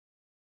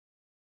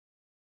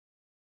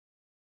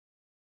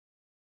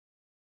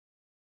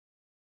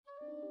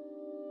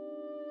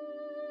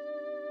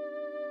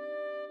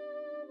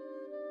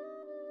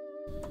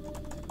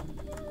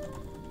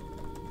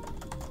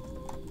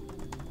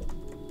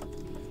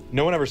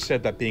No one ever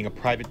said that being a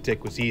private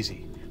dick was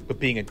easy, but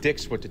being a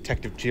dick's what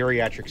Detective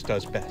Geriatrics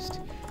does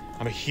best.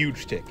 I'm a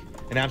huge dick,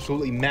 an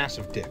absolutely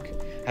massive dick,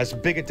 as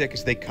big a dick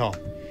as they come,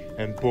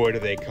 and boy do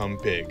they come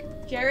big.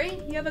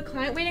 Jerry, you have a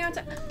client waiting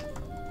outside.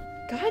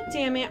 God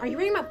damn it, are you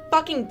reading about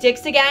fucking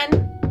dicks again?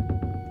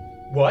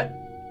 What?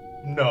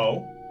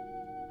 No.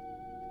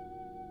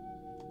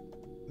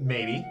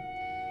 Maybe.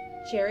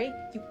 Jerry,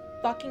 you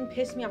fucking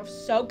pissed me off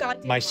so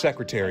goddamn My much.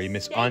 secretary,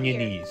 Miss Anya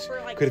Nees,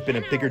 could have been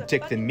a bigger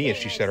dick than me if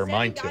she set her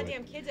mind to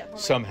it.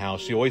 Somehow,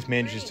 she always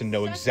manages to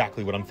know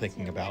exactly what I'm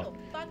thinking about.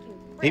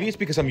 Maybe it's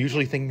because I'm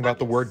usually thinking about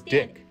the word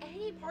dick.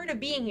 Any part of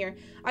being here,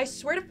 I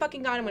swear to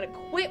fucking God, I'm gonna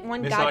quit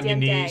one Miss Anya goddamn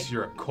day. Nees,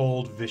 you're a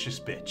cold, vicious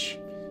bitch.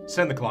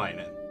 Send the client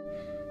in.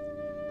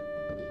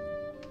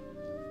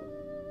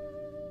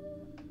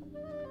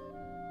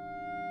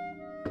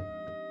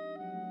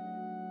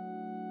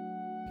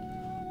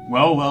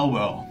 Well, well,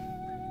 well.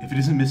 If it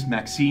isn't Miss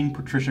Maxine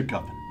Patricia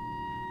Guffin.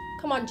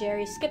 Come on,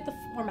 Jerry, skip the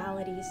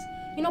formalities.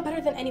 You know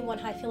better than anyone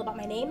how I feel about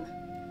my name.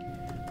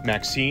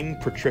 Maxine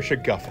Patricia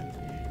Guffin,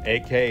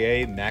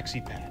 a.k.a.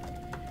 Maxie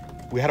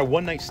Pat. We had a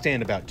one-night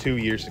stand about 2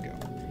 years ago.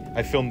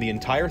 I filmed the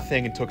entire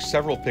thing and took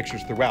several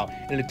pictures throughout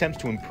in attempts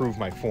to improve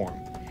my form.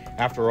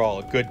 After all,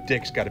 a good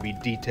dick's gotta be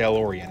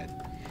detail-oriented.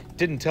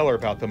 Didn't tell her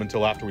about them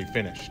until after we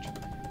finished.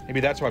 Maybe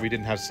that's why we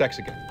didn't have sex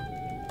again.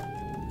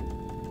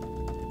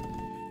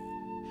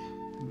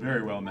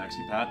 Very well,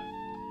 Maxie Pat.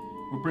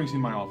 What brings you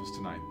in my office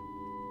tonight?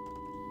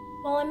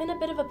 Well, I'm in a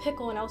bit of a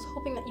pickle and I was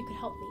hoping that you could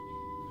help me.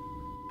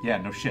 Yeah,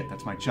 no shit,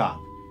 that's my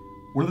job.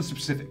 What are the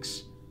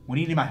specifics? What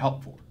do you need my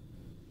help for?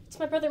 It's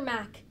my brother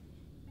Mac.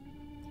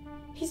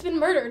 He's been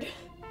murdered.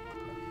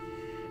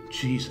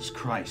 Jesus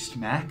Christ,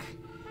 Mac?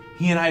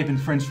 He and I have been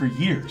friends for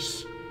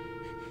years.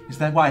 Is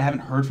that why I haven't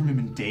heard from him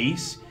in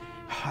days?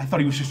 I thought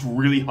he was just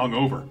really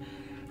hungover.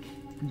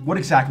 What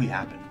exactly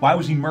happened? Why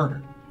was he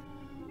murdered?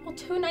 Well,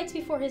 2 nights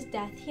before his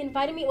death, he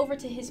invited me over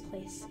to his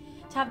place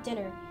to have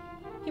dinner.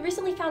 He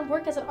recently found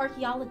work as an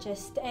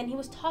archaeologist, and he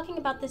was talking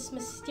about this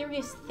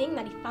mysterious thing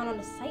that he found on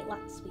a site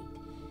last week.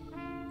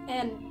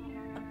 And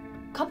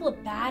a couple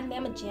of bad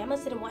mamma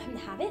jammas didn't want him to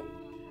have it.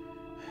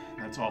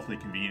 That's awfully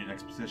convenient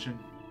exposition.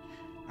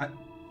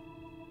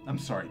 I'm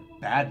sorry,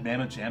 bad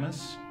mamma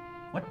jammas?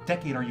 What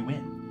decade are you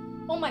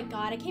in? Oh my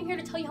God, I came here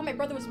to tell you how my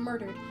brother was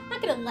murdered,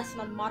 not get a lesson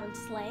on modern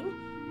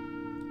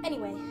slang.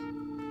 Anyway,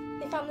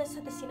 they found this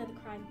at the scene of the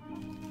crime.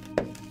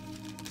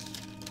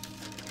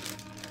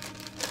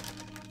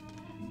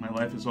 My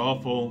life is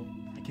awful.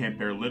 I can't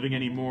bear living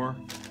anymore.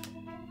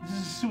 This is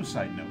a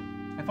suicide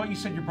note. I thought you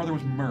said your brother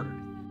was murdered.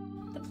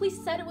 The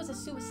police said it was a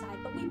suicide,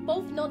 but we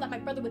both know that my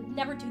brother would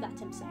never do that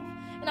to himself.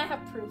 And I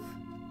have proof.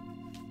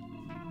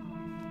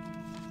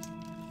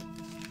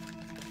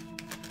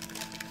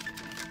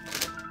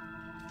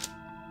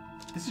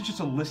 This is just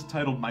a list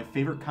titled My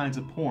Favorite Kinds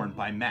of Porn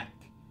by Mac.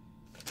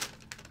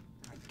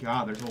 My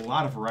God, there's a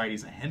lot of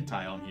varieties of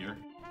hentai on here.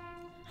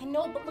 I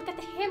know, but look at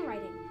the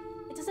handwriting.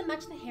 It doesn't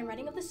match the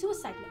handwriting of the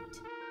suicide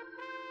note.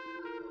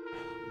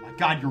 My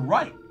God, you're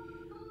right.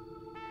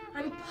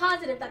 I'm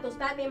positive that those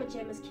bad mamma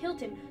jammas killed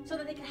him so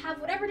that they could have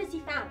whatever it is he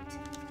found.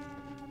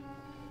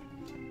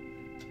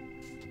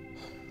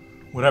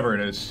 Whatever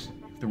it is,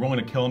 if they're willing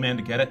to kill a man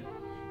to get it,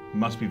 it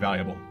must be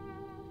valuable.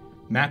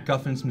 Mac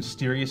Guffin's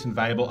mysterious and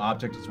valuable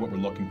object is what we're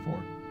looking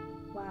for.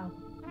 Wow,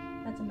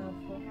 that's a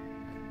mouthful.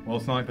 Well,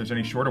 it's not like there's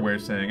any shorter way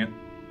of saying it.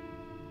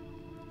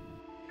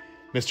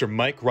 Mr.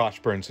 Mike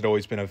Rochburns had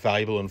always been a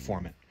valuable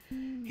informant.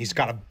 He's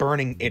got a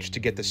burning itch to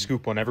get the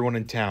scoop on everyone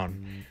in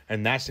town,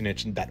 and that's an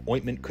itch that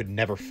ointment could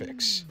never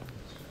fix.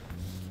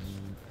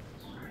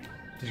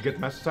 Did you get the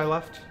message I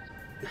left?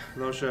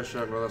 No, sure,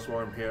 no, that's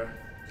why I'm here.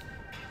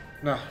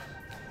 Now,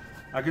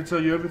 I can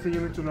tell you everything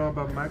you need to know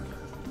about Mac,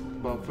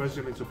 but first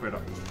you need to pay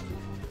up.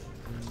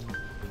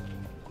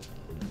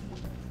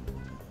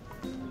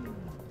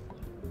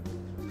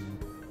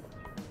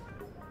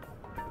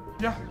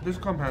 Yeah, this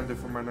come handy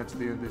for my next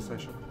D&D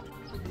session.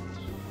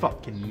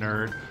 Fucking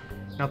nerd.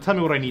 Now tell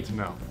me what I need to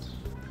know.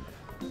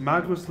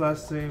 Mac was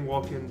last seen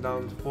walking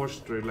down 4th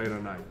Street late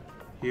at night.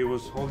 He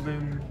was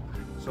holding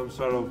some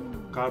sort of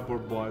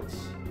cardboard box,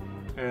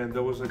 and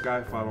there was a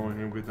guy following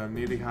him with a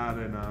nitty hat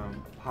and a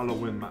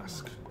Halloween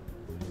mask.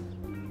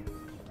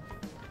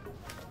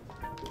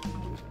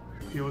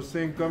 He was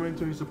seen coming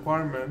to his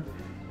apartment,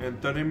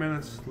 and 30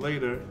 minutes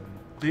later,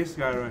 this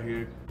guy right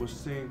here was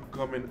seen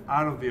coming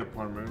out of the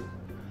apartment.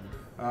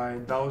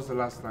 And that was the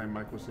last time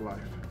Mike was alive.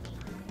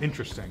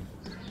 Interesting.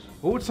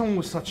 What would someone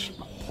with such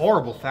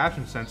horrible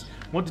fashion sense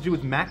want to do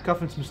with Mac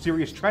Guffin's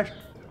mysterious treasure?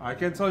 I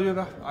can't tell you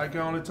that. I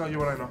can only tell you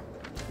what I know.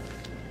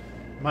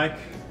 Mike,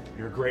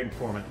 you're a great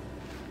informant.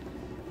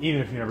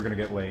 Even if you're never gonna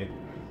get laid.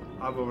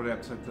 I've already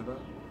accepted that.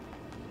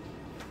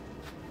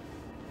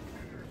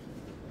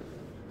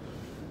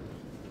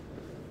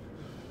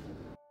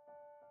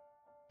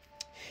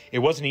 It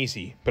wasn't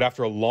easy, but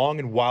after a long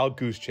and wild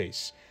goose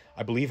chase,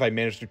 I believe I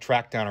managed to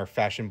track down our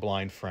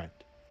fashion-blind friend.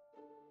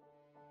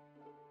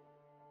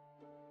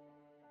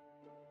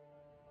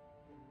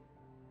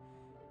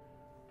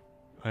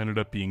 I ended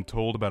up being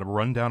told about a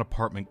rundown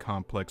apartment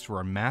complex where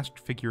a masked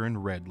figure in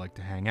red liked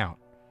to hang out.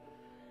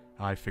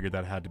 I figured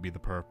that had to be the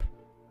perp.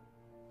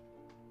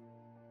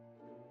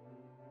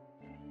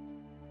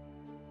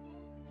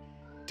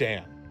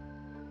 Damn,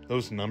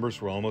 those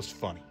numbers were almost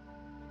funny.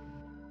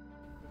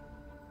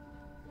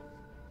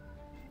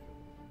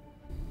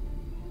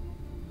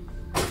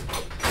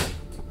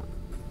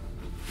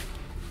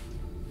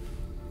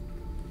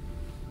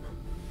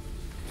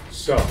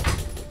 So,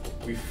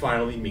 we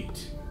finally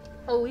meet.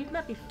 Oh, we've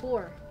met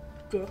before,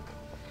 dick.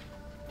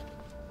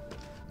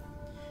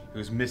 It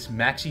was Miss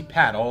Maxie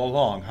Pat all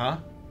along, huh?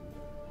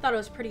 Thought it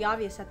was pretty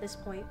obvious at this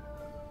point.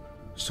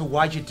 So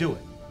why'd you do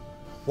it?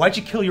 Why'd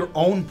you kill your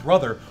own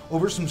brother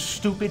over some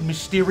stupid,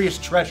 mysterious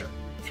treasure?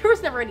 There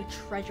was never any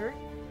treasure.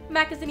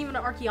 Mac isn't even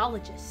an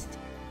archaeologist.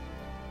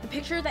 The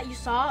picture that you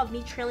saw of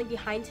me trailing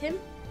behind him,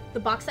 the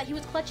box that he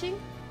was clutching,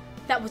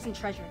 that wasn't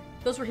treasure.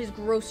 Those were his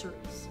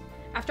groceries.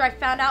 After I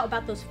found out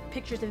about those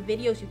pictures and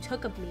videos you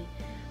took of me,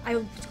 I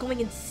was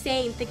going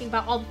insane thinking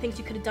about all the things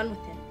you could have done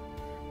with him.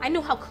 I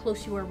know how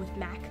close you were with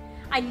Mac.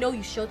 I know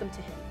you showed them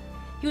to him.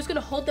 He was going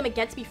to hold them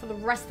against me for the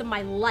rest of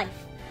my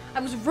life. I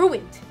was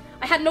ruined.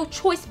 I had no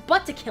choice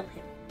but to kill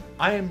him.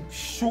 I am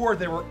sure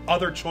there were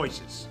other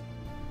choices.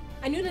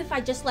 I knew that if I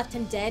just left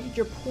him dead,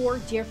 your poor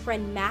dear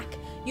friend Mac,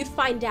 you'd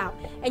find out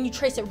and you'd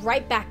trace it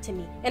right back to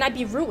me, and I'd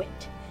be ruined.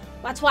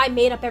 That's why I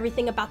made up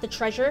everything about the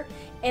treasure,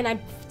 and I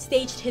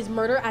staged his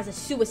murder as a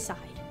suicide.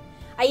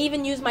 I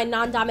even used my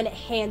non-dominant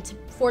hand to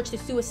forge the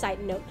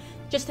suicide note,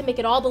 just to make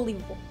it all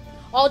believable.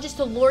 All just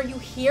to lure you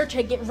here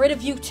to get rid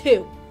of you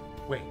too.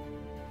 Wait,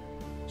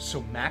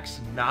 so Mac's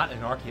not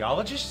an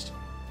archaeologist?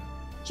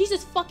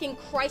 Jesus fucking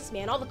Christ,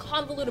 man. All the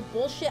convoluted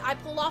bullshit I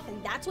pull off,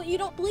 and that's what you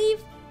don't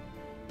believe?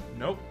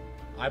 Nope,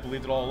 I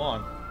believed it all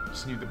along.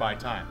 Just needed to buy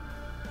time.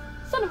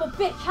 Son of a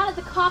bitch, how did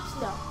the cops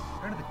know?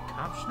 How did the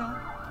cops know?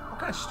 What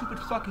kind of stupid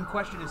fucking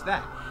question is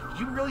that?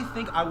 Did you really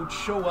think I would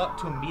show up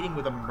to a meeting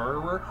with a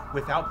murderer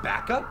without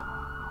backup?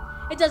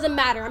 It doesn't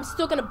matter, I'm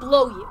still gonna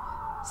blow you.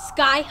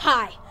 Sky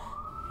high.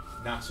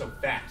 Not so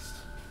fast.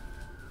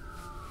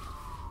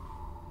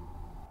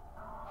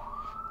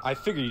 I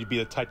figured you'd be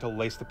the type to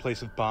lace the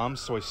place with bombs,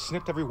 so I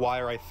snipped every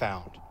wire I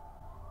found.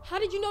 How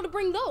did you know to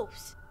bring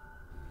those?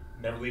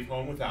 Never leave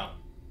home without.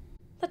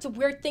 That's a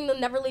weird thing to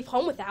never leave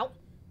home without.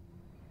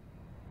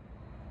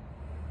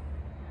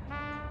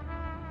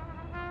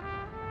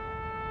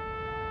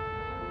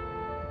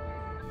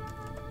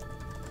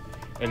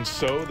 And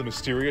so, the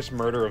mysterious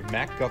murder of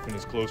Mac Guffin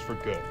is closed for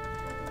good.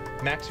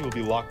 Maxie will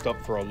be locked up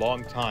for a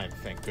long time,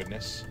 thank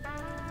goodness.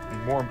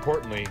 And more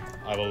importantly,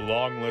 I have a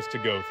long list to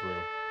go through.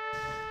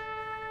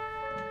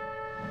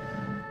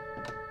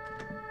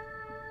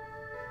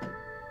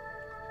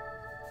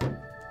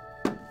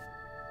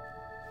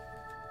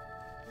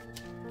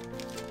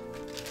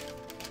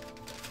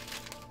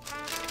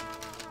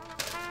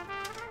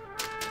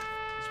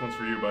 This one's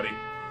for you, buddy.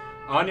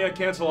 Anya,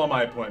 cancel all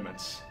my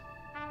appointments.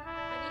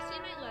 Have you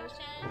seen my lotion?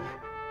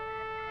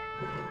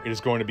 It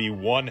is going to be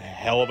one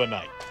hell of a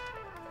night.